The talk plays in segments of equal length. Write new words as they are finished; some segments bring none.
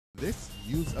This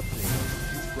news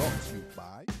update is brought to you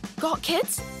by... Got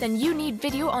kids? Then you need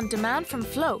video on demand from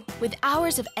Flow, with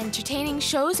hours of entertaining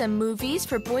shows and movies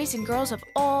for boys and girls of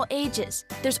all ages.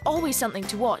 There's always something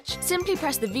to watch. Simply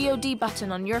press the VOD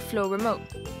button on your Flow remote.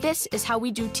 This is how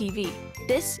we do TV.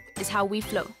 This is how we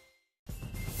Flow.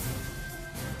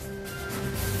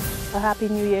 A happy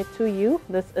new year to you.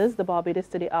 This is the Barbados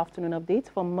Today afternoon update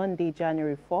for Monday,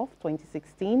 January 4th,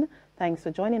 2016. Thanks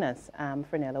for joining us. I'm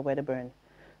Fernella Wedderburn.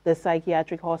 The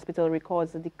Psychiatric Hospital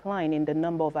records a decline in the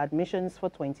number of admissions for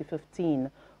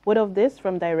 2015. Word of this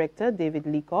from Director David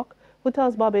Leacock, who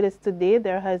tells Barbados Today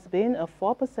there has been a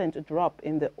 4% drop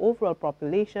in the overall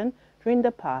population during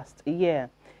the past year.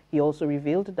 He also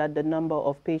revealed that the number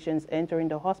of patients entering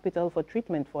the hospital for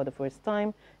treatment for the first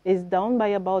time is down by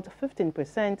about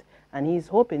 15%, and he's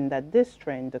hoping that this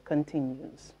trend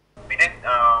continues. We didn't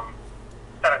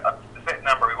set a specific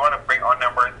number. We want to bring our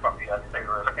numbers from the other side.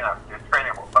 We're looking at this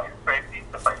training about 520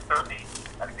 to 530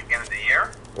 at the beginning of the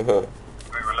year. We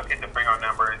were looking to bring our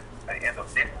numbers at the end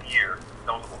of this year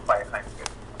down to about 500.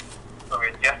 So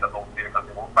we're just about there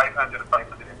because about 500 to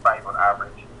 505 on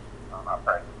average at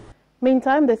present.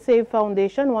 Meantime, the SAVE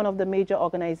Foundation, one of the major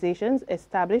organizations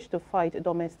established to fight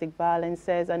domestic violence,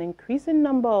 says an increasing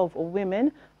number of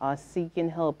women are seeking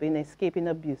help in escaping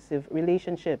abusive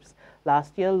relationships.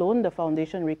 Last year alone, the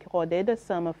foundation recorded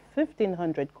some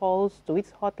 1,500 calls to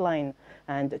its hotline,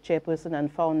 and chairperson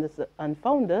and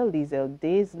founder Liesel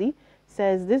Daisley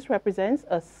says this represents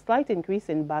a slight increase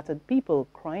in battered people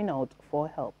crying out for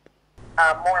help.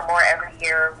 More and more every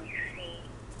year we see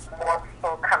more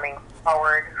people coming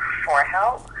forward for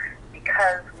help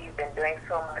because we've been doing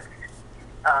so much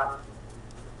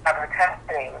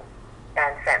advertising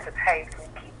and sensitizing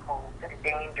people to the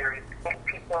dangers.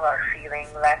 People are feeling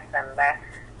less and less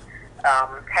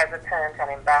hesitant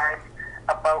and embarrassed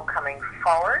about coming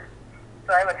forward.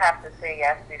 So I would have to say,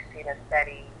 yes, we've seen a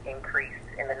steady increase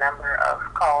in the number of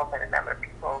calls and the number of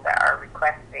people that are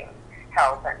requesting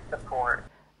help and support.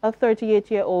 A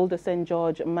 38-year-old St.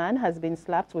 George man has been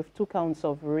slapped with 2 counts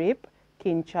of rape.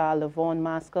 Kinchar Lavone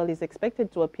Mascoll is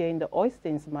expected to appear in the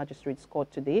Oistins Magistrates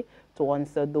Court today to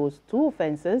answer those 2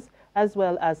 offences as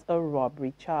well as a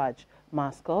robbery charge.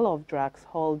 Mascoll of Drax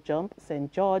Hall Jump,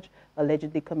 St. George,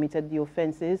 allegedly committed the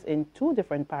offences in 2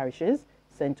 different parishes,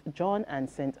 St. John and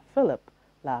St. Philip,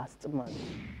 last month.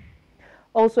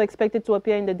 Also expected to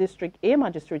appear in the District A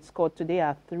Magistrates Court today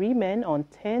are 3 men on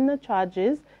 10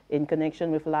 charges in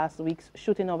connection with last week's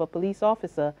shooting of a police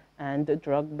officer and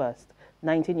drug bust.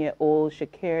 19-year-old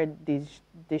Shakir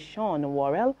Deshawn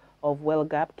Worrell of Well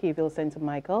Gap, Kayville, St.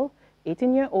 Michael,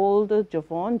 18-year-old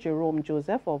Javon Jerome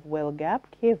Joseph of Well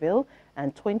Gap, Kayville,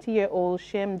 and 20-year-old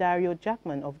Shem Dario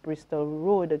Jackman of Bristol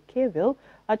Road, Kayville,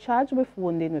 are charged with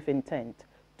wounding with intent,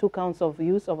 2 counts of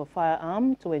use of a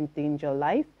firearm to endanger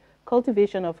life,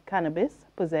 cultivation of cannabis,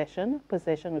 possession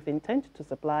with intent to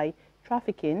supply,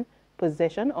 trafficking,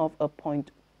 possession of a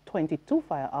 .22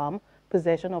 firearm,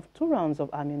 possession of 2 rounds of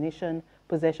ammunition,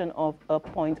 possession of a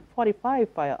 .45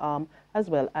 firearm, as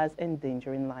well as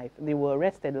endangering life. They were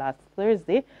arrested last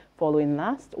Thursday following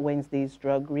last Wednesday's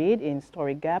drug raid in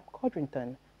Story Gap,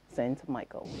 Codrington, St.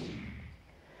 Michael.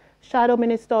 Shadow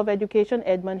Minister of Education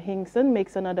Edmund Hinkson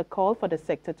makes another call for the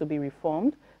sector to be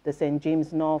reformed. The St.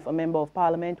 James North Member of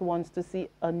Parliament wants to see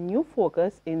a new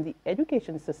focus in the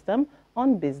education system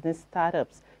on business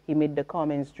startups. He made the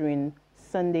comments during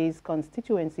Sunday's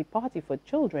constituency party for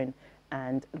children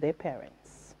and their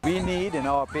parents. We need, in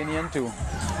our opinion, to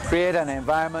create an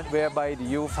environment whereby the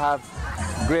youth have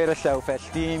greater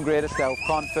self-esteem, greater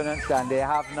self-confidence than they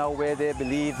have now, where they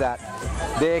believe that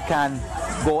they can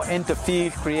go into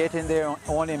fields creating their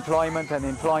own employment and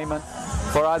employment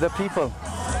for other people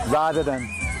rather than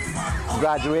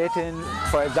graduating,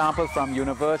 for example, from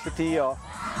university or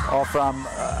from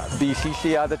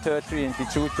BCC, other tertiary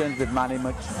institutions with many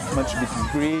much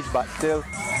degrees, but still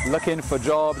looking for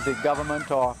jobs in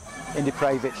government or in the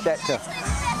private sector.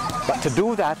 But to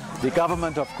do that, the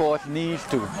government, of course, needs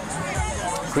to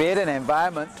create an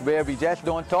environment where we just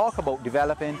don't talk about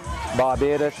developing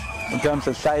Barbados in terms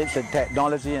of science and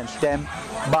technology and STEM,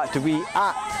 but we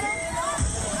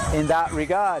act in that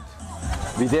regard.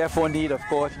 We therefore need, of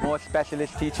course, more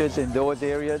specialist teachers in those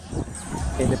areas,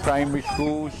 in the primary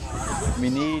schools. We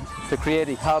need to create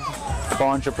a hub for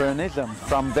entrepreneurism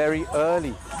from very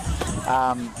early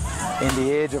in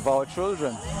the age of our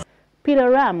children.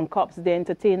 Peter Ram cops the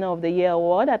Entertainer of the Year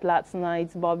award at last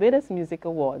night's Barbados Music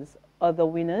Awards. Other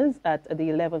winners at the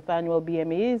 11th annual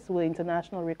BMAs were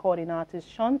international recording artist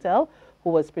Chantel,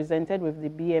 who was presented with the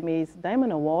BMA's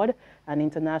Diamond Award, and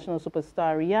international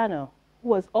superstar Rihanna, who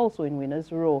was also in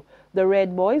winner's row. The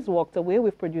Red Boys walked away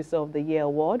with Producer of the Year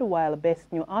award, while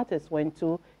Best New Artist went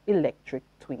to Electric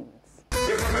Twins.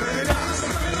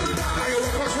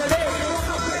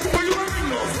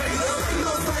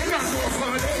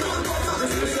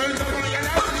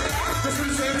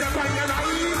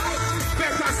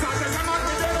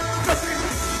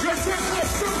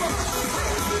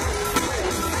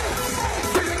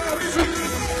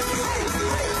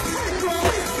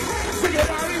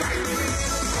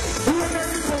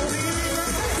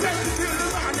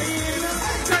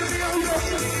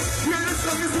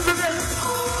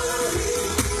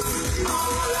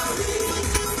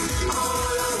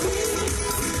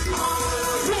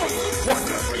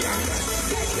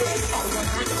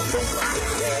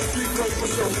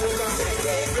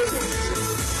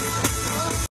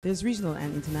 There's regional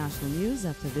and international news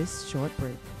after this short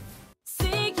break.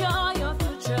 Secure your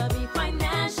future, be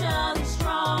financially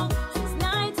strong. Since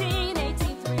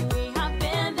 1983, we have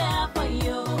been there for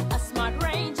you. A smart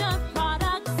range of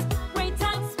products, great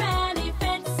tax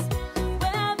benefits.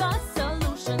 We're the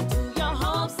solution to your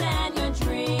hopes and your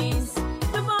dreams.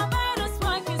 The Barbados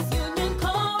Workers Union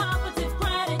Cooperative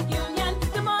Credit Union.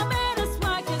 The Barbados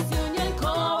Workers Union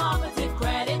Cooperative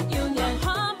Credit Union.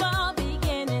 Humble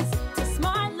beginnings to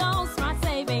smart loans, smart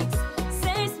savings.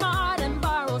 Save smart and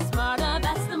borrow smarter,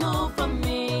 that's the move for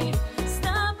me.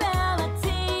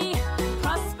 Stability,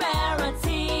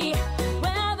 prosperity,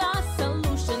 we're the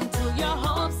solution to your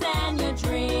hopes and your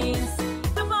dreams.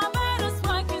 The Barbados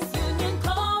Workers Union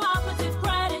Cooperative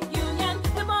Credit Union.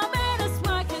 The Barbados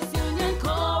Workers Union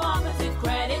Cooperative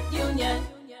Credit Union.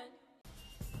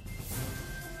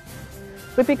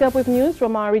 We pick up with news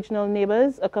from our regional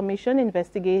neighbors. A commission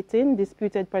investigating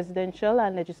disputed presidential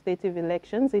and legislative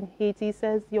elections in Haiti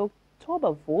says the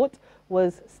October vote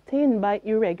was stained by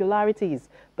irregularities,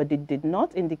 but it did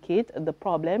not indicate the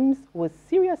problems was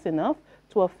serious enough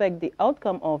to affect the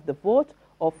outcome of the vote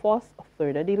or force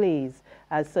further delays.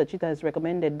 As such, it has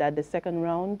recommended that the second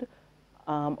round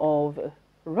of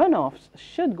runoffs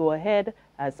should go ahead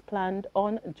as planned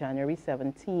on January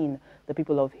 17. The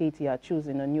people of Haiti are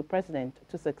choosing a new president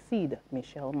to succeed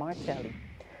Michel Martelly.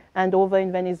 And over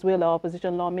in Venezuela,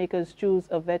 opposition lawmakers choose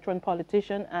a veteran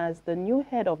politician as the new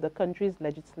head of the country's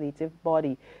legislative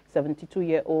body.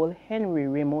 72-year-old Henry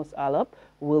Ramos Alop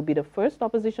will be the first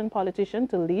opposition politician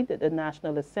to lead the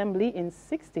National Assembly in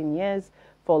 16 years,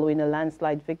 following a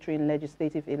landslide victory in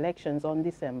legislative elections on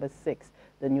December 6.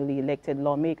 The newly elected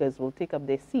lawmakers will take up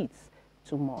their seats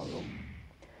tomorrow.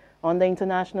 On the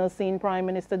international scene, Prime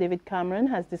Minister David Cameron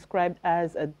has described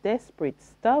as a desperate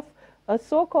stuff a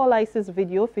so-called ISIS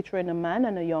video featuring a man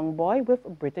and a young boy with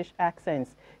British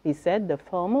accents. He said the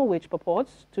film, which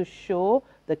purports to show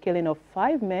the killing of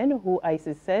 5 men who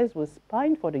ISIS says was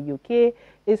spying for the UK,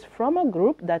 is from a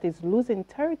group that is losing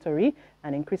territory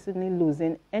and increasingly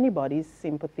losing anybody's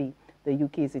sympathy. The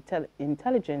UK's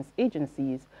intelligence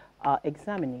agencies are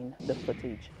examining the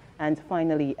footage. And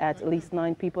finally, at least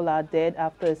 9 people are dead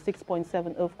after a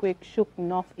 6.7 earthquake shook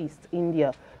northeast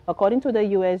India. According to the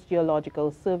U.S.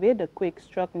 Geological Survey, the quake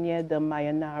struck near the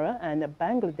Myanmar and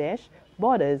Bangladesh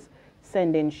borders,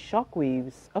 sending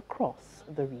shockwaves across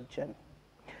the region.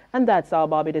 And that's our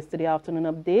Barbados Today afternoon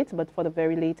update. But for the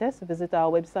very latest, visit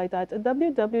our website at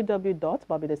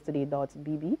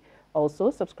www.barbadostoday.bb.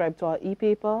 Also, subscribe to our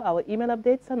e-paper, our email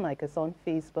updates, and like us on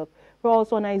Facebook. We're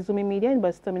also on Izumi Media in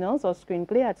bus terminals or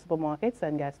screenplay at supermarkets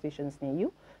and gas stations near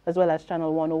you, as well as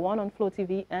Channel 101 on Flow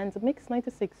TV and Mix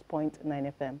 96.9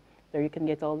 FM. There you can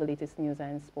get all the latest news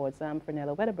and sports. I'm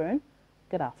Fernella Wedderburn.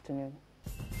 Good afternoon.